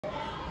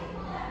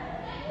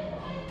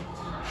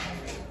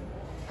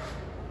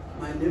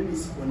My name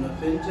is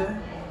Bonaventure.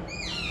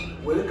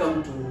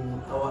 Welcome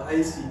to our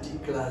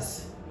ICT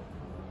class.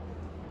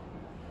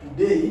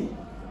 Today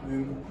we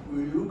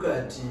will look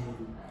at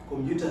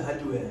computer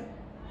hardware.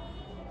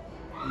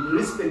 In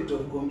respect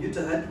of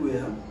computer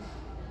hardware,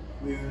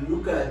 we will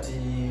look at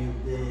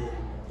the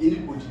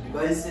input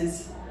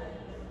devices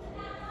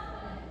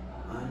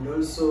and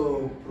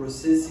also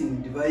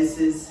processing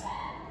devices,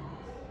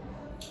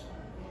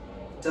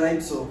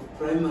 types of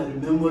primary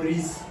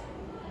memories,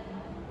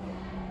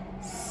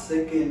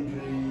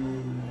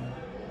 secondary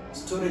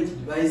storage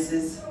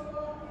devices,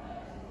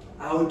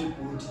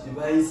 output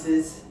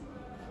devices,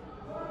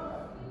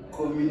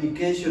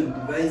 communication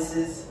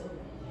devices,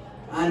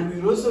 and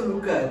we will also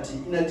look at,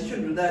 in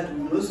addition to that,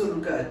 we will also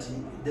look at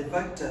the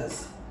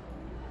factors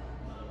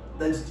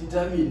that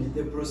determine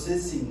the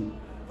processing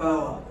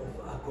power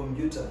of a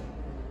computer.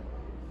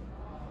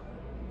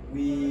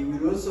 We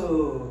will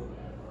also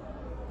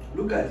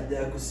look at the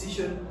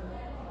acquisition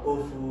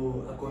of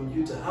a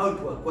computer, how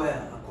to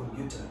acquire a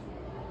computer.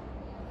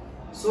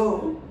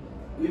 So,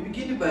 we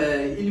begin by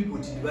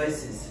input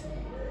devices.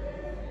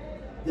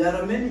 There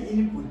are many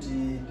input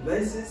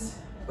devices,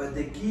 but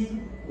the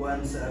key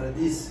ones are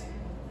these.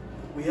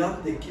 We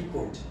have the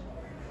keyboard.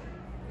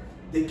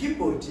 The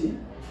keyboard,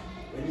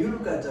 when you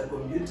look at a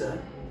computer,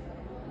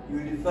 you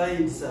will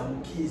find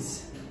some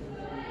keys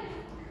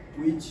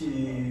which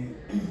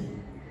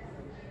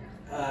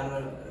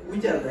are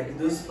like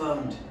those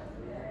found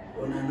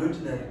on an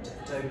ordinary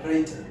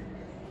typewriter.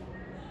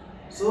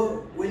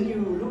 So when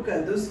you look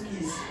at those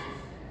keys,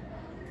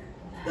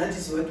 that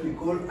is what we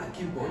call a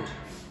keyboard.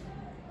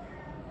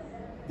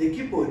 The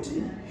keyboard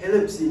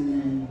helps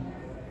in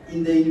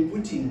the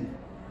inputting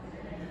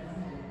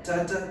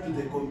data to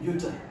the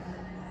computer.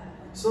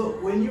 So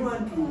when you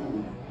want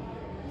to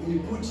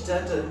input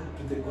data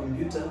to the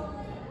computer,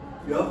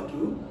 you have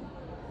to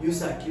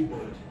use a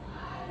keyboard.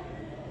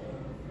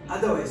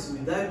 Otherwise,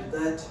 without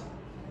that,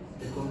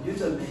 the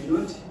computer may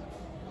not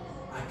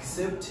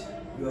accept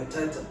your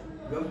data.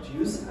 You have to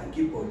use a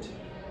keyboard.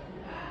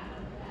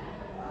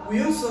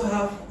 We also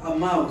have a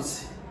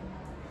mouse.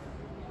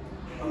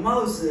 A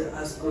mouse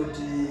has got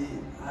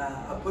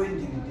a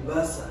pointing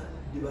device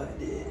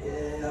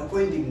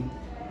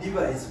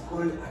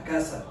called a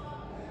cursor.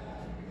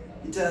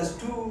 There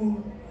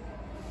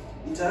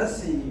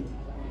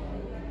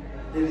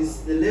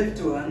is the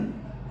left one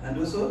and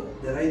also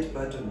the right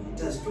button. It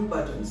has two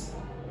buttons,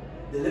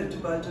 the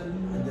left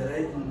button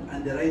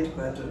and the right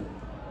button.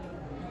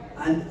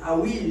 And a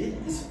wheel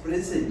is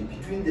present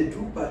between the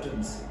two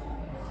buttons.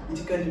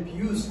 It can be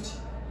used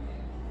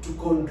to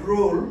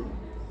control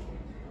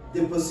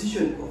the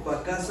position of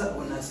a cursor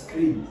on a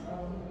screen,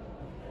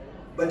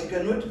 but it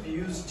cannot be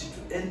used to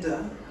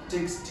enter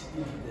text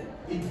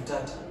into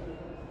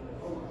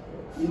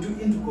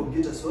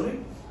computer. Sorry,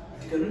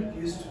 it cannot be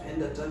used to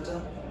enter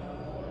data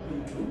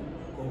into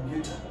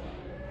computer.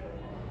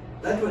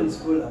 That one is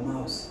called a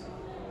mouse.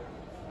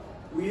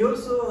 We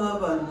also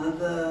have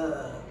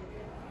another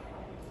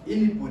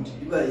input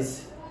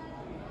device.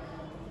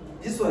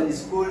 This one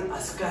is called a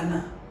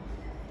scanner.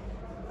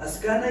 A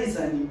scanner is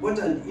an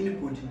important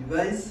input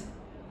device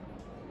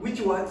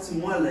which works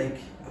more like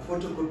a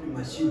photocopy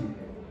machine.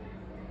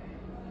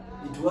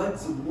 It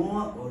works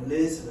more or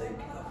less like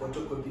a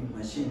photocopying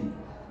machine.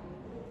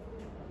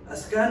 A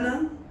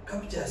scanner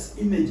captures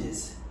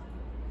images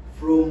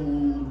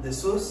from the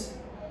source,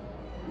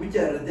 which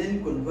are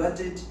then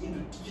converted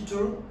into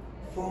digital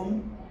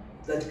form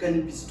that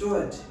can be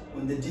stored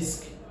on the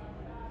disk.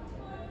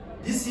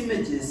 These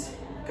images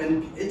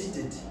can be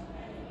edited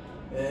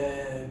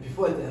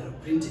before they are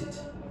printed.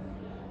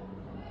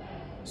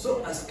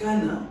 So a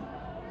scanner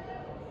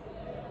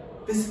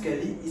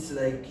basically is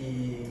like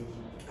a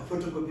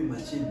photocopy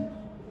machine.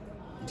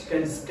 It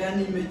can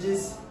scan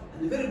images,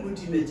 and very good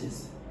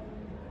images.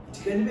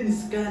 It can even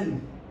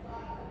scan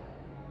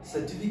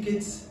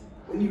certificates.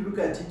 When you look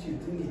at it, you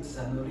think it's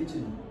an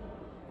original.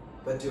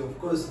 But of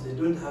course, they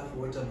don't have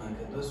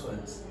watermark, those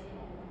ones,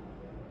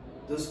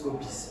 those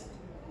copies.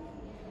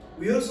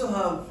 We also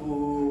have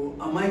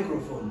a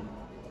microphone.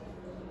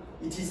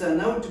 It is an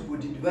output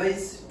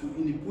device to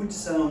input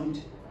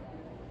sound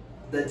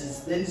that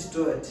is then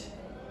stored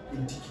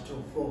in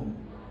digital form.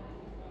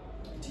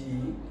 It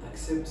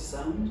accepts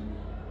sound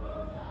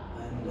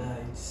and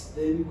it's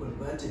then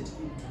converted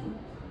into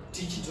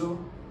digital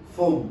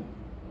form.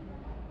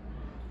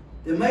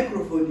 The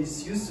microphone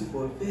is used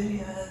for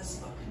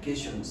various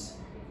applications,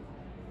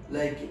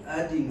 like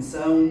adding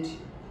sound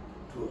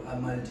to a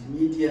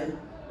multimedia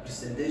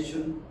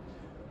presentation,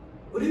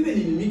 or even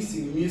in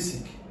mixing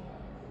music.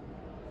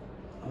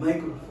 A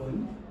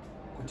microphone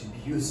could be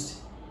used.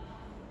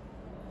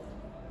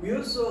 We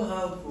also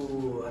have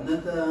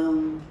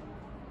another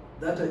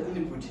data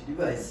input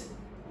device.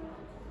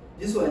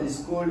 This one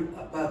is called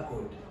a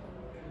barcode.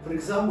 For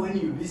example, when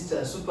you visit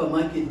a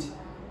supermarket,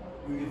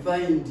 you will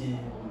find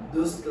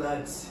those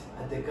clerks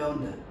at the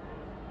counter.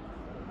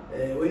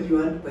 When you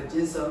want to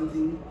purchase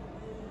something,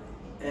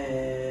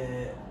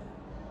 a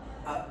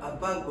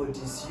barcode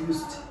is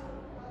used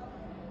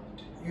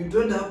you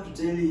don't have to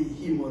tell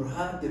him or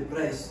her the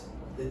price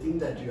of the thing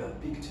that you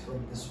have picked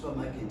from the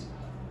supermarket.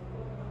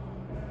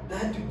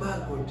 That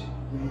barcode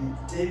will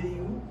tell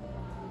you,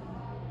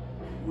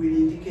 will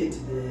indicate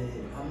the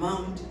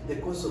amount, the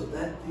cost of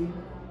that thing,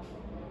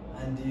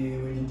 and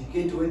will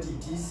indicate what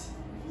it is.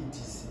 If it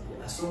is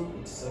a soap,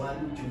 it is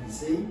one which will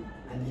say,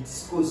 and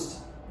its cost.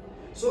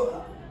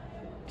 So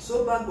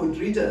barcode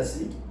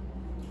readers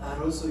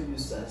are also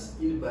used as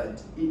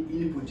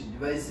input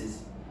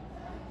devices.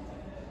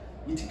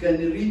 It can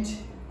read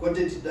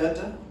coded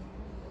data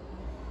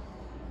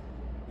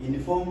in the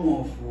form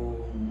of,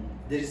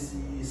 there is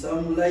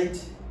some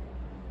light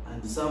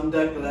and some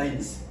dark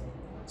lines.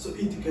 So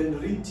it can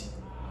read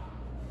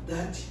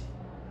that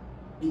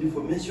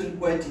information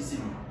quite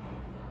easily.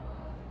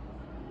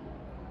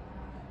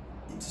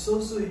 It's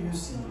also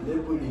used in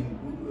labeling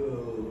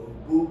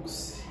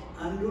books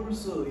and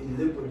also in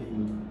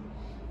labeling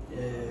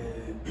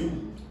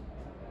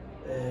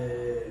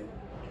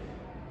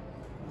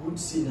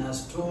goods in a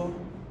store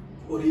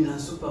or in a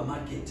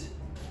supermarket.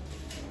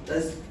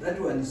 That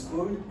one is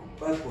called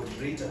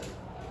barcode reader.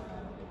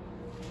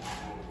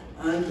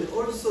 And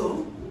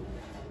also,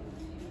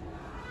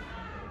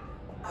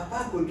 a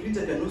barcode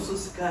reader can also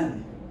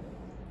scan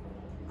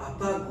a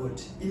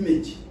barcode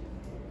image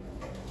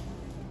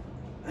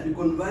and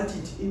convert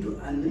it into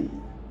an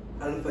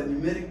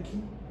alphanumeric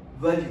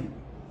value,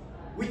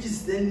 which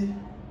is then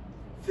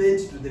fed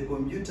to the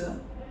computer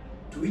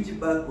to which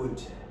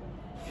barcode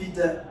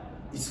feeder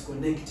is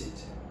connected.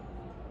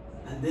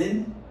 And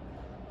then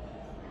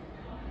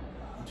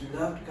it will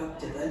have to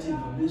capture that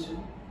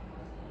information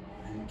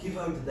and give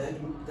out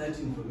that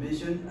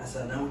information as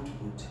an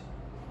output.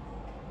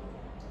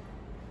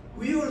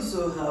 We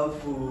also have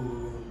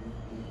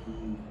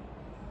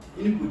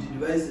input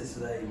devices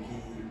like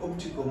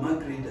optical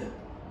mark reader.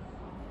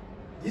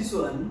 This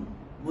one,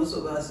 most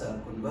of us are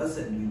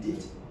conversant with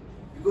it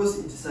because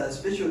it is a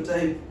special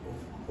type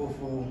of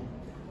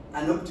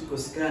an optical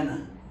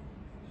scanner.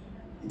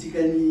 It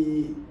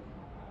can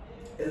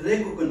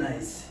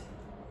recognize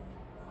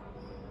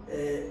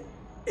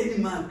any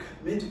mark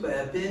made by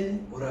a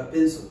pen or a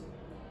pencil.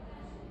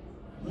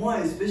 More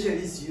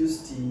especially is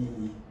used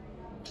in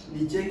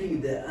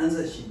checking the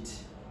answer sheet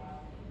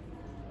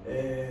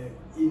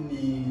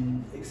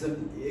in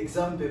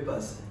exam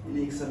papers, in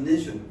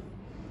examinations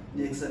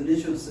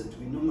that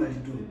we normally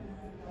do.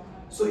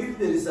 So if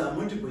there is a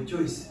multiple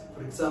choice,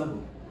 for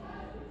example,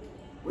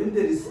 where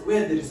there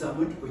is a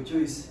multiple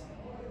choice,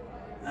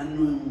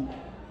 and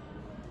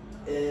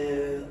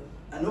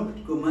an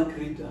optical mark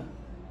reader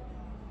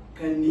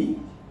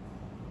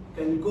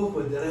can go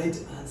for the right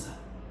answer.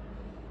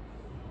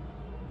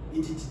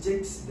 It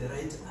detects the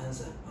right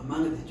answer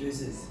among the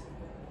choices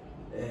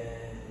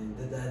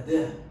that are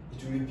there.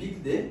 It will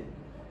pick the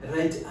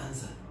right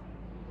answer.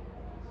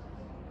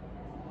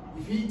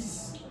 If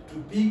it's to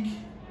pick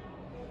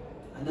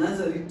an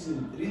answer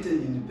written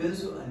in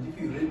pencil, and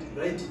if you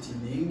write it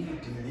in ink,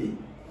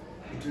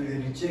 it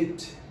will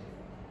reject.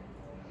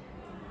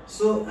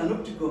 So an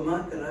optical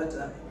mark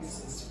reader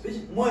is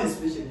more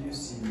especially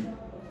used in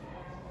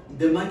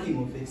the marking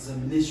of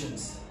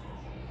examinations.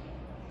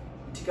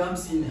 It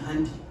comes in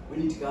handy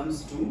when it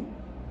comes to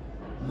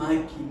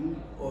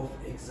marking of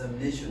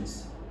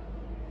examinations.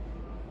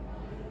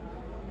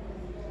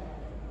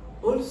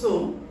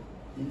 Also,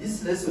 in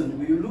this lesson,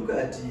 we will look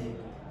at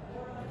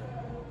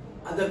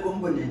other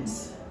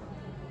components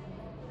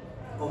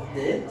of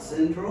the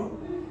central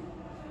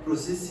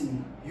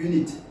processing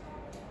unit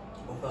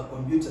of a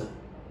computer.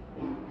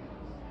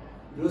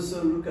 We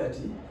also look at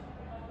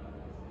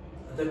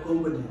other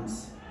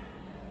components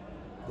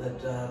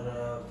that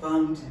are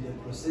found in the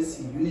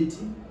processing unit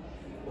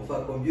of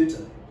a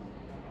computer.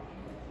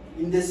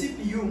 In the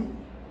CPU,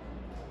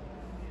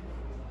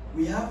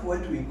 we have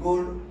what we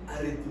call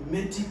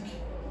arithmetic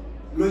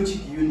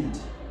logic unit,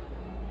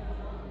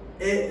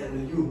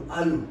 ALU,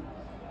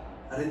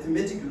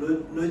 arithmetic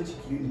logic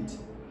unit.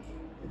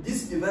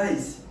 This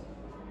device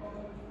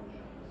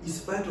is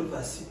part of a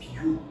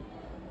CPU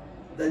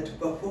that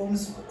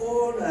performs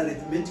all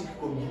arithmetic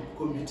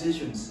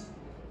computations,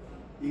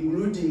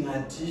 including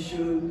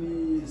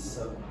addition,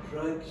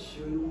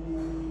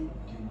 subtraction,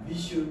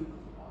 division,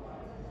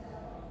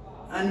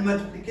 and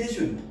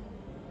multiplication,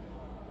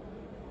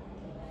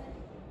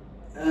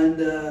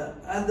 and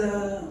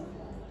other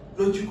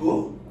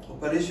logical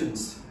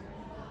operations.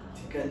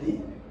 It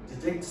can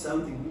detect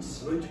something which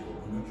is logical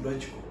or not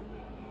logical.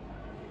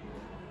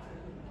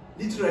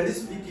 Literally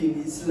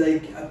speaking, it's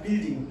like a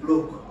building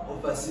block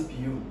of a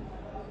CPU.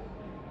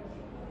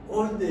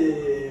 All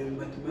the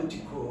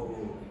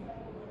mathematical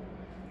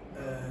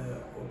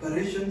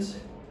operations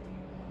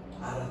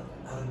are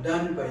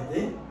done by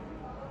the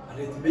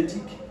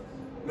arithmetic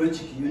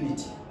logic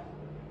unit.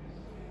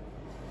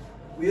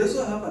 We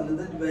also have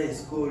another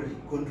device called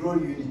control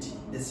unit,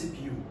 the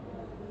CPU.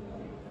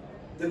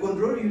 The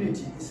control unit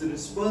is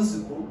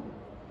responsible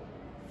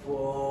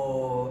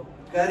for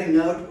carrying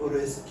out or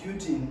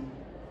executing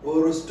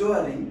or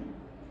storing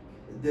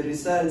the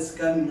results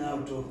coming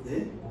out of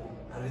the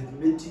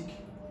arithmetic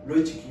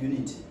logic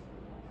unit.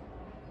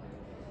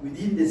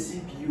 within the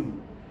CPU.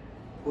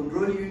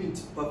 Control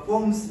unit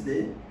performs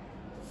the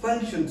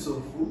functions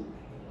of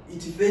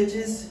it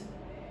fetches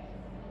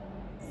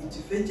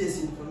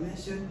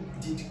information,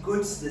 it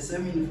decodes the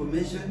same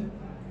information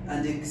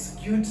and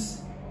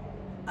executes,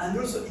 and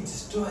also it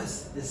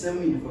stores the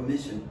same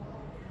information,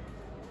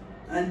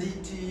 and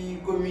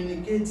it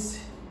communicates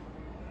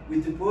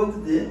with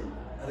both the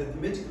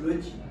arithmetic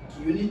logic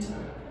unit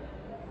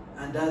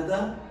and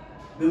other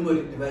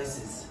memory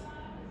devices.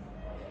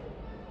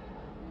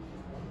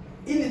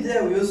 In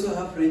there we also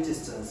have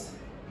registers.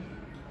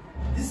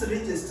 These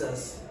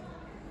registers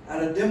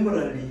are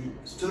temporary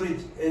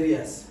storage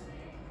areas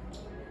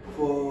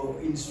for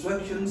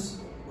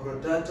instructions or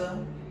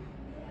data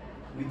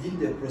within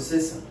the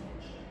processor.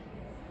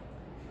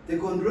 The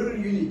control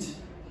unit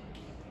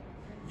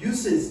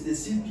uses the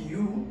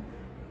CPU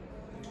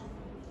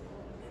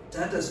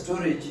data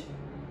storage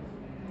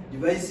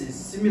devices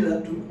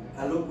similar to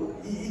a local.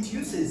 It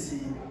uses,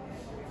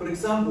 for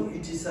example,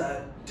 it is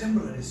a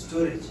temporary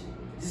storage.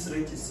 These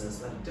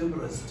registers are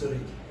temporary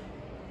storage.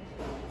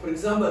 For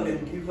example, I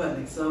can give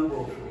an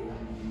example of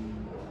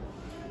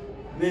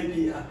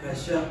maybe a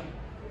cashier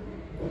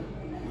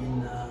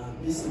in a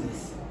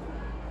business.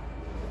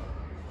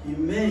 He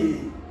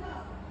may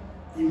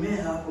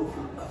have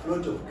a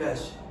float of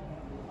cash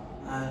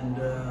and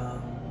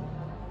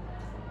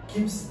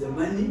keeps the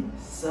money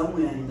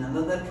somewhere in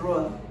another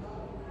drawer,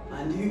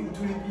 and it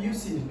will be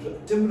used in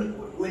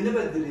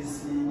whenever there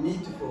is a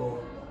need for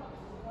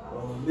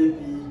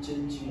maybe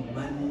changing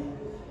money.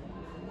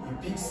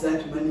 He picks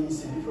that money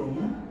easily from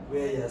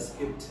where he has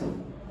kept.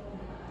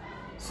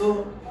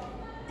 So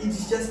it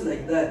is just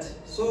like that.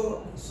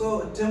 So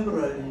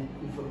temporary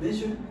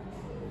information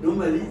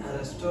normally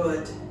are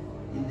stored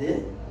in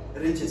the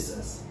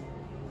registers.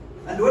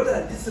 And what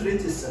are these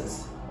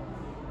registers?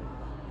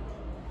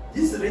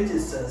 These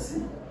registers,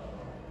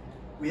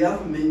 we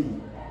have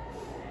many.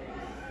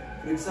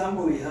 For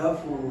example, we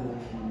have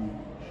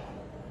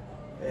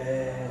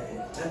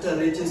data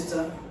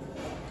register.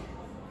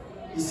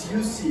 Is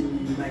used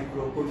in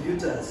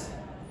microcomputers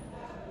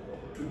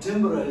to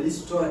temporarily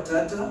store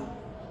data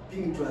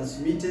being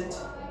transmitted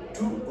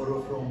to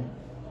or from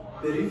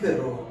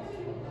peripheral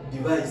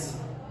device.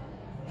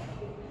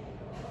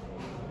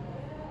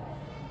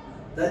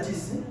 That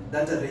is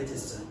data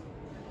register.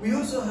 We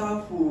also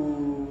have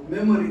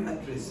memory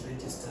address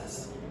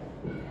registers.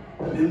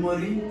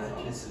 Memory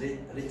address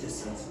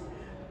registers.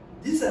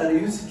 These are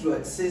used to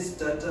access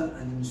data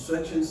and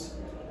instructions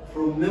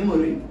from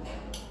memory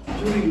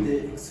during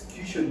the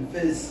execution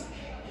phase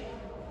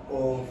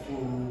of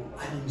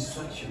an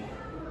instruction.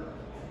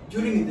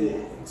 During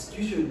the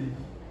execution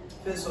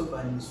phase of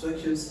an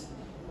instructions,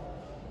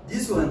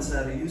 these ones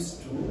are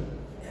used to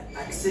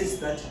access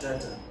that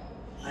data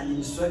and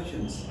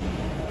instructions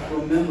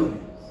from memory.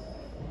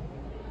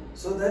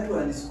 So that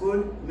one is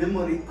called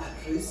memory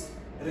address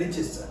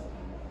register.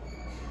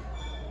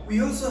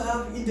 We also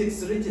have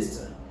index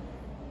register.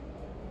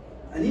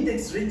 An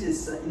index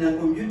register in a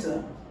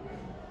computer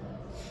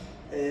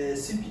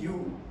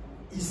CPU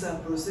is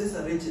a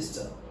processor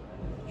register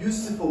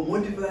used for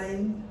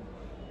modifying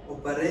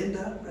operand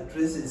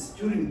addresses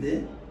during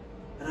the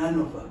run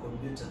of a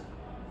computer.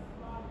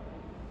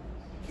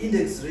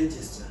 Index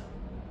register,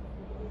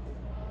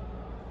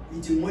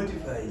 it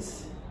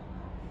modifies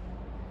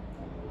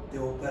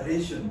the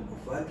operation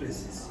of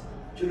addresses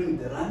during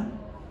the run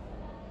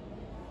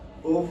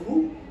of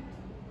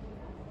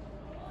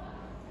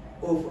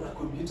a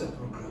computer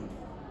program.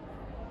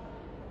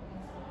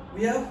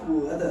 We have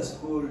others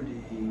called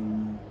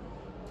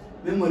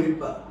memory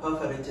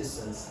buffer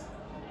registers.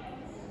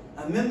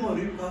 A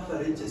memory buffer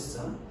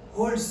register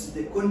holds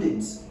the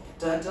contents of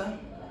data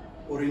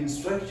or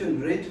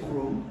instruction read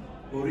from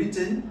or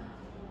written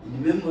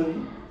in memory.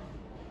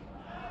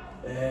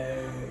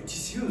 It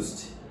is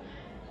used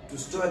to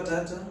store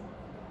data,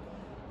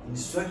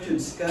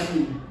 instructions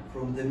coming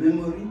from the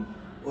memory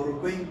or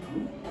going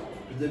to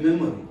the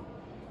memory.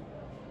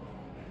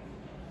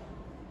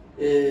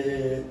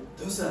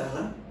 Those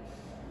are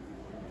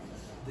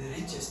the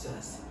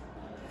registers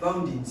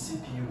found in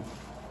CPU.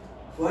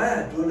 For I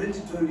had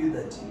already told you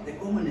that the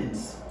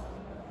components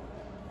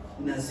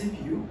in a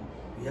CPU,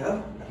 we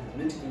have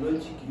arithmetic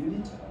logic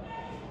unit,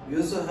 we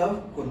also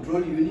have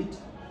control unit,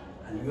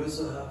 and we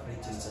also have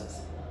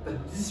registers.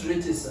 But these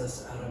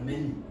registers are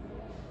many.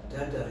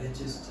 Data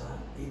register,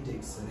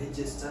 index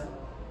register,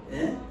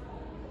 there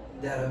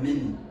are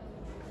many.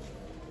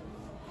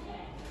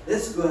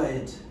 Let's go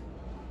ahead.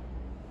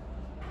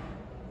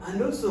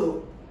 And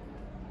also,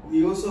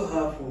 we also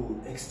have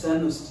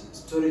external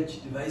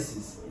storage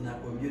devices in a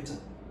computer.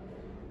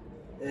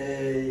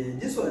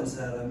 These ones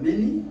are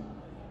many,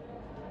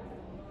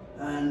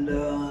 and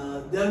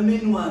their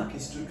main work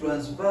is to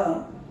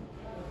transfer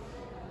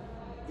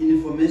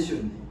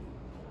information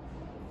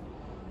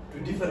to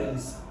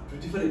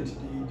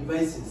different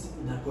devices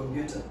in a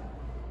computer.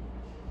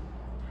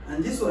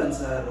 And these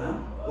ones are,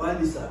 one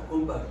is a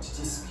compact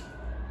disk.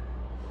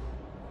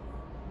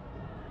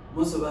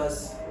 Most of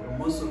us, or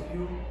most of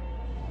you,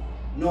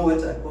 know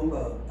what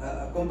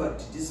a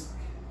compact disk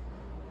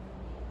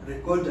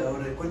recorder or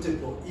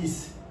recordable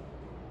is.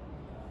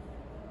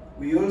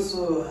 We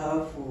also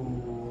have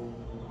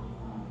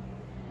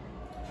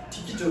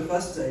digital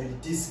versatile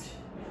disk,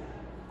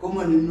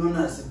 commonly known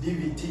as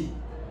DVD.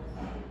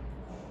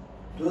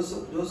 Those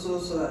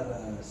also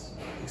are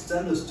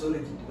external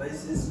storage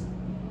devices,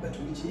 but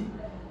which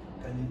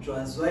can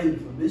transfer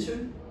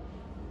information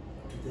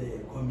to the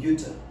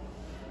computer.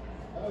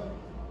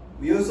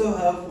 We also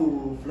have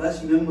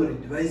flash memory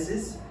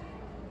devices,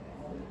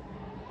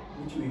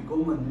 which we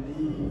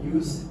commonly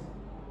use.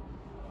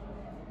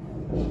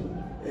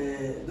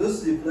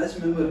 Those flash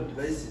memory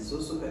devices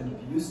also can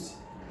be used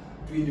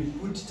to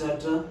input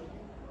data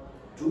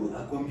to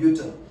a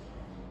computer.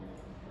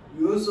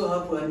 We also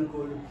have one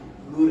called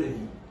Blu-ray.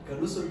 Can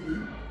also be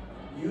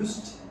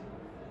used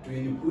to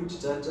input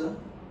data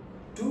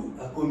to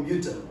a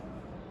computer.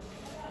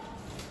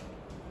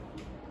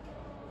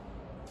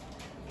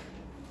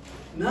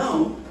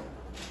 Now,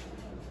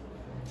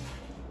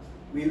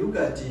 we look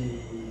at the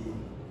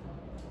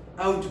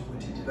output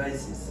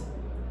devices.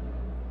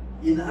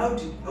 In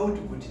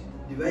output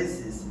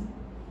devices,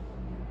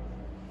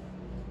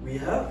 we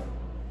have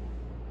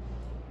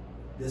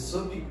the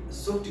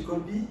soft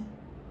copy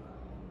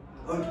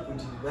output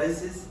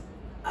devices,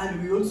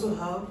 and we also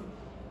have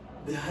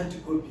the hard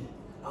copy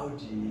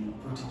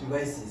output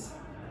devices.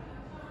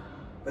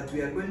 But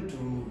we are going to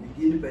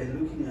begin by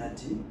looking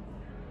at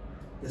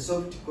the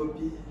soft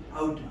copy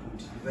output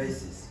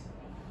devices.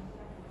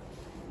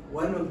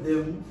 One of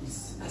them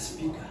is a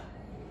speaker.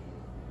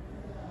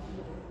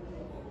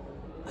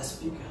 A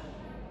speaker,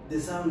 the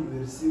sound we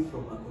receive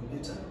from a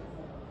computer,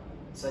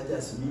 such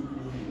as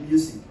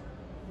music,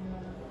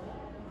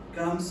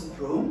 comes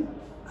from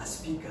a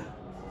speaker,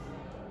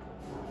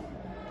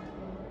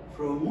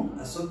 from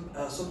a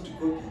soft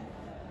copy,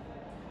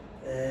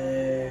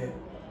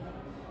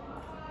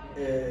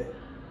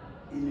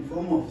 in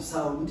form of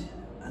sound,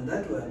 and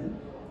that one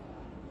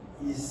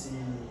is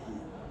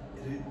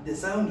the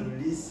sound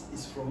release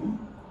is from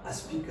a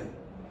speaker.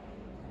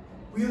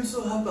 We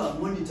also have a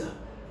monitor,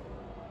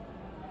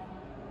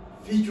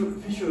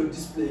 visual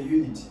display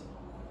unit.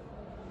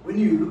 When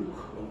you look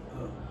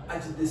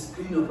at the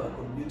screen of a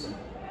computer,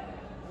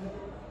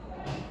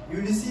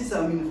 you will see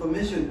some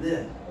information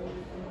there.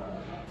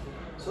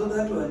 So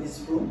that one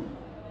is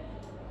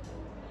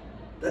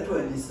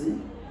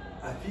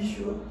a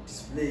visual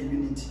display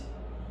unit.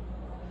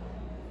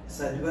 It's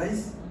a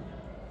device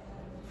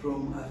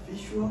from a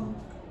visual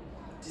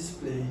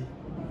display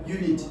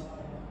unit.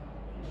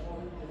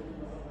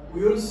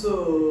 We also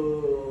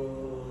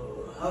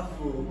have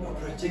a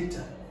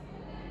projector.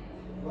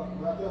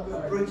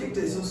 A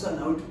projector is also an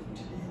output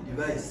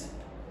device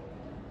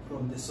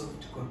from the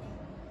soft copy.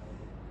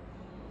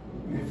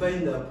 You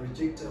find a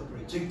projector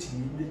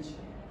projecting image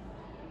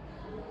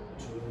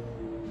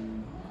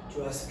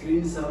to a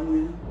screen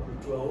somewhere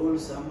or to a wall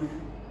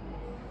somewhere.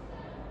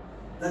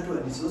 That one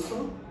is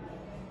also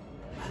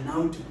an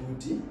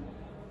output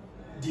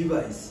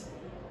device.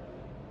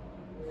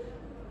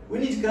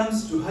 When it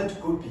comes to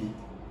hard copy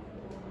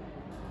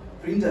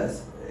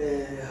printers,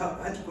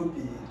 hard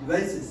copy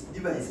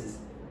devices,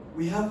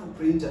 we have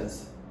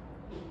printers.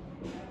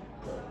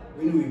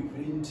 When we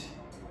print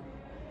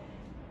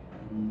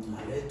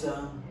a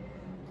letter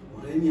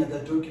or any other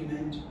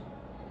document,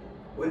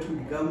 what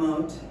will come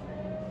out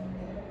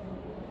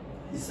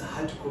is a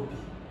hard copy.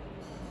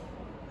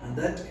 And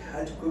that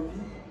hard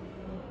copy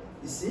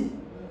is an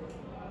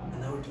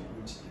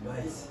output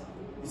device.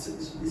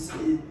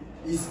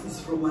 It's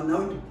from an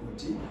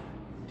output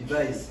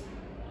device.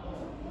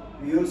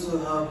 We also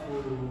have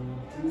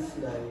things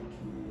like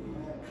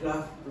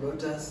graph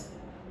plotters.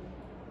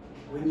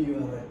 When you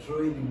are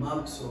drawing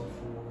maps of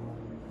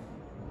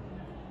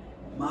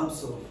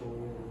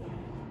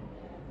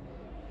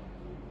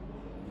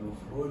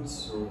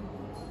roads or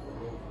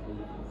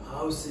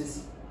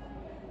houses,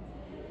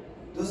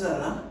 those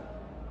are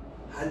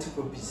hard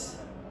copies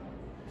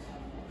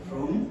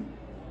from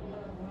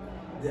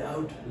the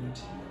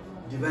output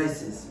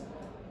devices.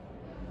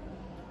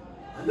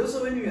 And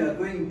also when we are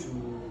going to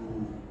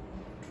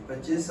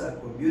purchase a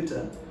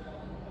computer,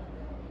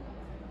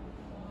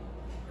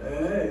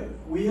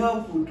 we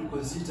have to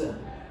consider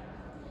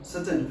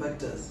certain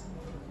factors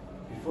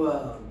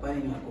before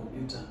buying a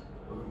computer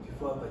or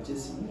before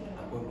purchasing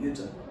a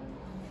computer.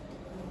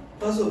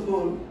 First of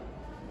all,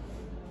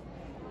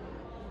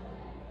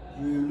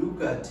 you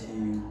look at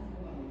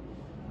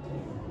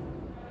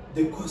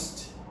the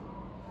cost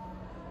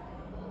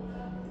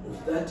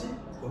of that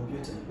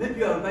computer. Maybe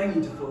you are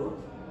buying it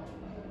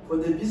for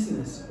the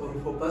business or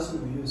for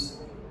personal use.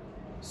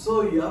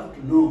 So you have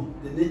to know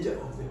the nature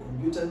of the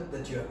computer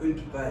that you are going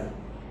to buy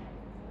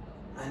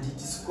and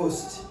its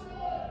cost.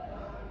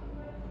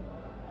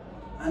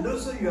 And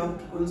also you have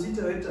to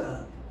consider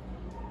whether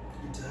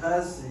it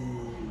has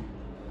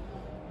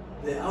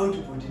the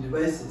output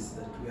devices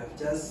that we have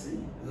just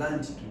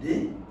learned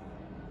today.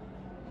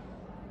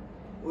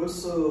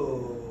 Also,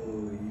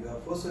 you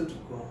have also to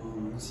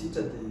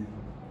consider the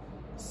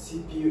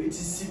CPU, its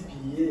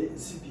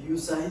CPU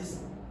size.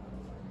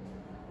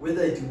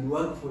 whether it will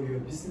work for your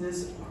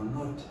business or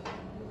not.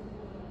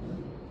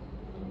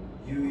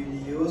 You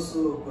will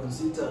also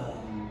consider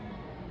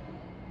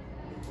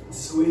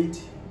its weight,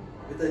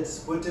 whether it's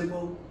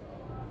portable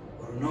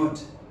or not.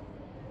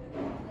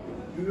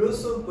 You will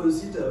also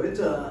consider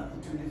whether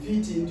it will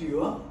fit into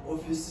your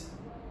office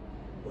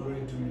or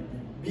it will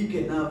be big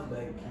enough,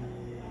 like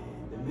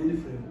the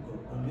mainframe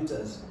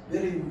computers,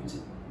 very huge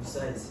in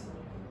size.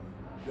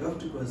 You have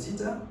to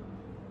consider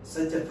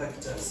such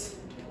factors.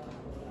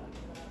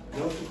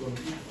 You have to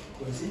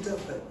consider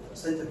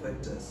such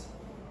factors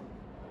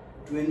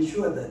to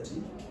ensure that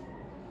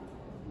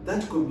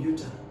that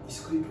computer is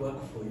going to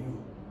work for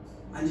you.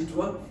 And it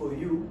work for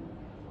you,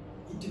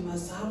 it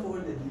must have all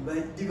the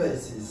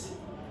devices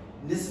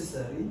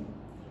necessary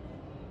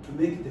to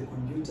make the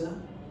computer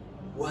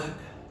work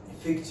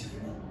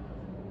effectively.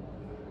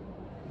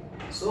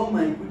 So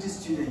my good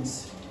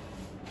students,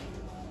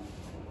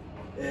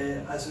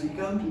 as we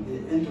come to the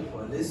end of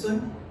our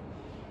lesson,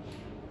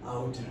 I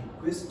would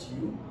request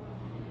you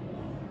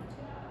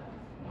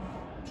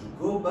to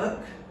go back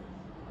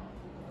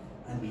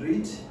and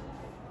read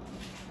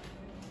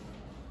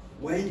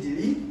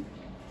widely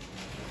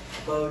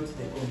about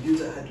the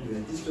computer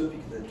hardware, this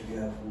topic that we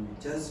have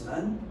just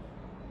learned,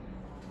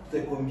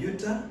 the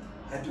computer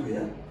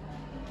hardware.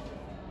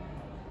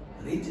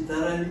 Read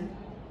thoroughly,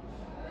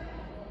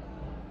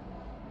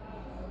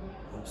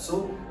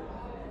 absorb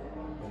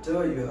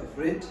whatever you have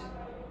read,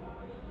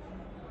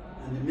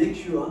 and make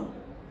sure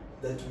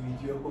that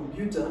with your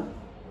computer,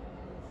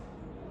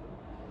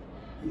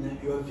 in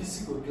your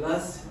physical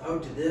class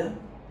out there,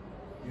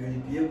 you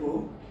will be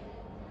able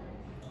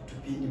to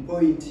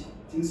pinpoint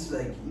things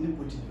like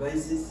input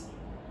devices,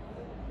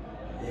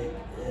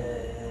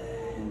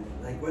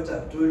 like what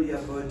I've told you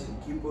about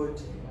keyboard,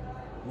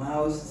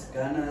 mouse,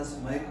 scanners,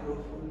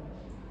 microphone,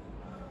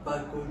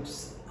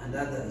 barcodes, and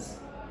others.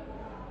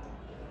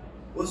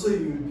 Also,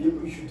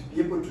 you should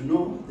be able to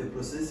know the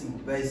processing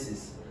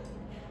devices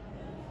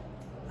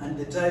and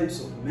the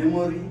types of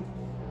memory,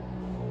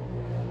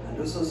 and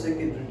also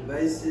secondary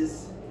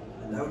devices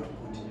and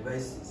output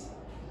devices,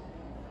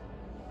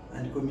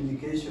 and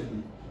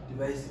communication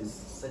devices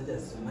such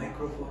as the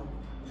microphone.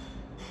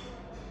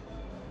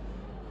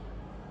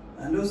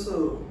 And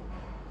also,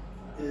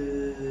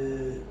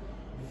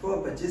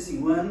 before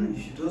purchasing one,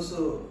 you should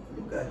also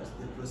look at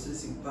the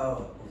processing power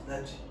of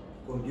that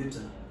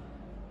computer.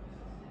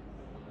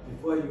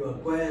 Before you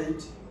acquire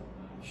it,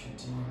 you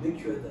should make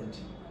sure that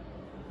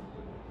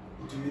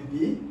it will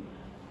be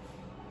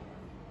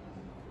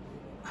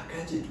a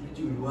gadget which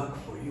will work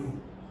for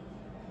you,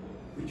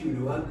 which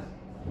will work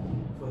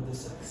for the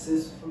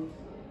success of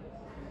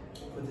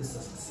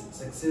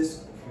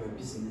your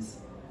business.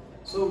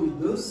 So with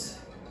those,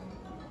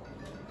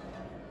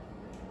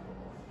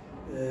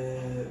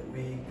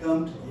 we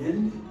come to the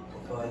end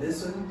of our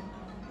lesson.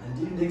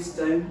 Until next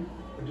time,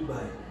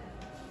 goodbye.